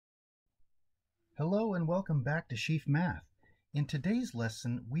Hello and welcome back to Sheaff Math. In today's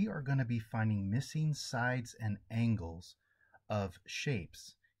lesson, we are going to be finding missing sides and angles of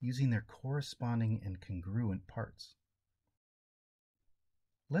shapes using their corresponding and congruent parts.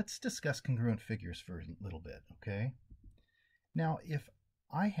 Let's discuss congruent figures for a little bit, okay? Now, if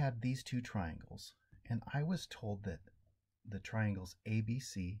I had these two triangles and I was told that the triangles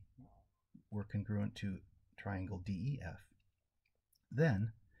ABC were congruent to triangle DEF,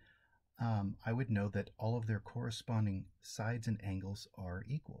 then I would know that all of their corresponding sides and angles are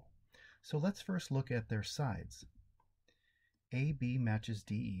equal. So let's first look at their sides. AB matches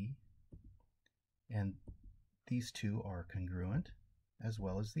DE, and these two are congruent, as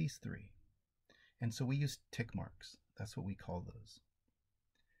well as these three. And so we use tick marks. That's what we call those.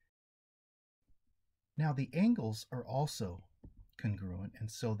 Now the angles are also congruent, and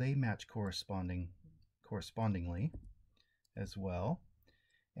so they match correspondingly as well.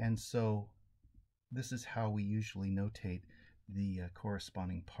 And so this is how we usually notate the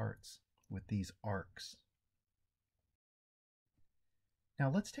corresponding parts with these arcs. Now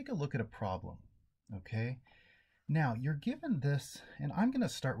let's take a look at a problem, okay? Now you're given this, and I'm going to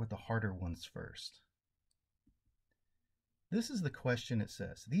start with the harder ones first. This is the question. It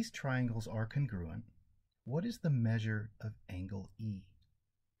says, these triangles are congruent. What is the measure of angle E?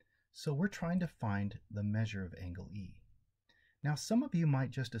 So we're trying to find the measure of angle E. Now, some of you might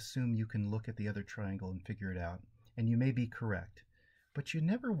just assume you can look at the other triangle and figure it out, and you may be correct, but you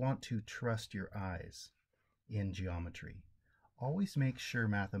never want to trust your eyes in geometry. Always make sure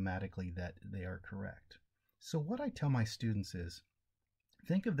mathematically that they are correct. So what I tell my students is,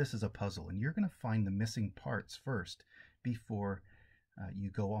 think of this as a puzzle, and you're going to find the missing parts first before you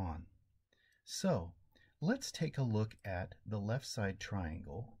go on. So let's take a look at the left side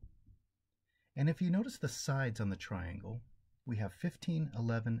triangle, and if you notice the sides on the triangle, we have 15,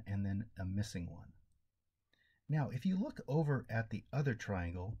 11, and then a missing one. Now, if you look over at the other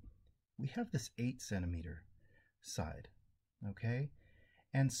triangle, we have this 8 centimeter side, okay?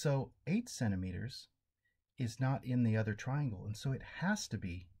 And so 8 centimeters is not in the other triangle, and so it has to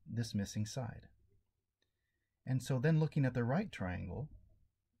be this missing side. And so then looking at the right triangle,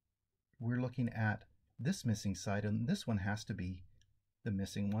 we're looking at this missing side, and this one has to be the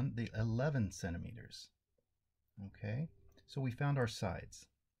missing one, the 11 centimeters, okay? So we found our sides.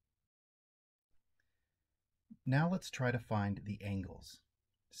 Now let's try to find the angles.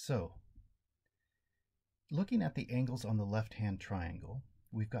 So looking at the angles on the left-hand triangle,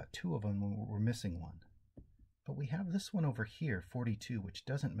 we've got 2 of them, we're missing one. But we have this one over here, 42, which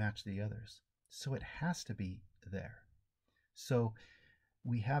doesn't match the others. So it has to be there. So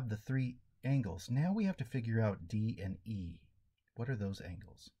we have the 3 angles. Now we have to figure out D and E. What are those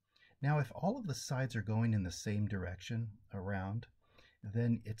angles? Now, if all of the sides are going in the same direction around,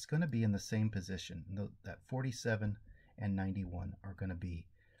 then it's going to be in the same position. That 47 and 91 are going to be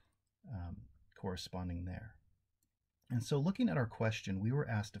corresponding there. And so looking at our question, we were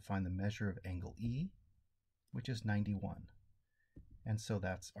asked to find the measure of angle E, which is 91. And so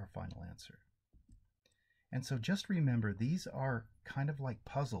that's our final answer. And so just remember, these are kind of like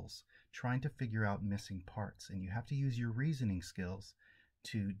puzzles, trying to figure out missing parts. And you have to use your reasoning skills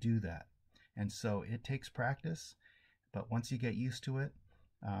to do that. And so it takes practice, but once you get used to it,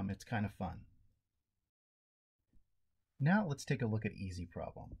 it's kind of fun. Now let's take a look at easy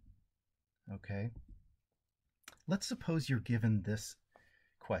problem. Okay, let's suppose you're given this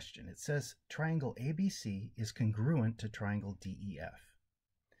question. It says triangle ABC is congruent to triangle DEF.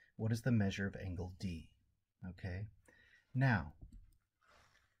 What is the measure of angle D? Okay, now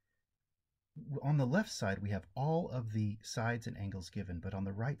on the left side, we have all of the sides and angles given, but on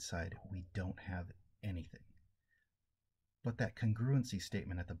the right side, we don't have anything. But that congruency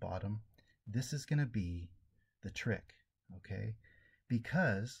statement at the bottom, this is going to be the trick, okay?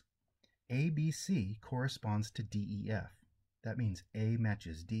 Because ABC corresponds to DEF. That means A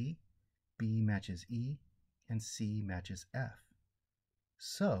matches D, B matches E, and C matches F.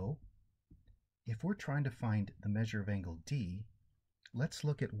 So, if we're trying to find the measure of angle D, let's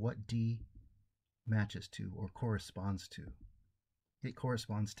look at what D matches to or corresponds to. It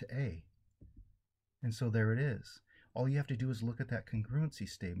corresponds to A. And so there it is. All you have to do is look at that congruency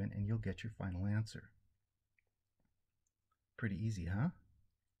statement and you'll get your final answer. Pretty easy, huh?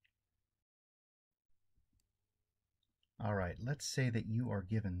 All right, let's say that you are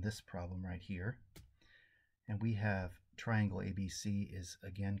given this problem right here. And we have triangle ABC is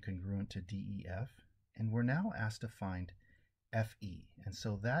again congruent to DEF. And we're now asked to find FE. And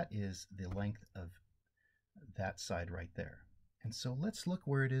so that is the length of that side right there. And so let's look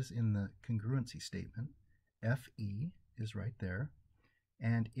where it is in the congruency statement. FE is right there.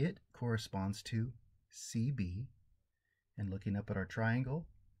 and it corresponds to CB. And looking up at our triangle,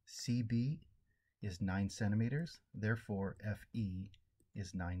 CB is 9 centimeters, therefore FE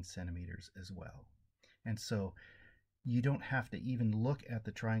is 9 centimeters as well. And so you don't have to even look at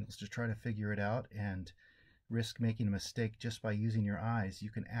the triangles to try to figure it out and risk making a mistake just by using your eyes. You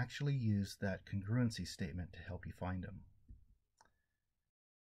can actually use that congruency statement to help you find them.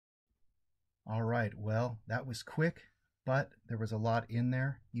 All right, well, that was quick, but there was a lot in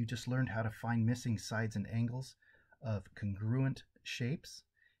there. You just learned how to find missing sides and angles of congruent shapes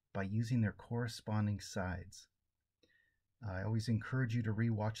by using their corresponding sides. I always encourage you to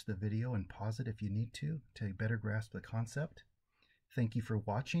re-watch the video and pause it if you need to better grasp the concept. Thank you for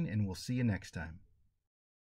watching, and we'll see you next time.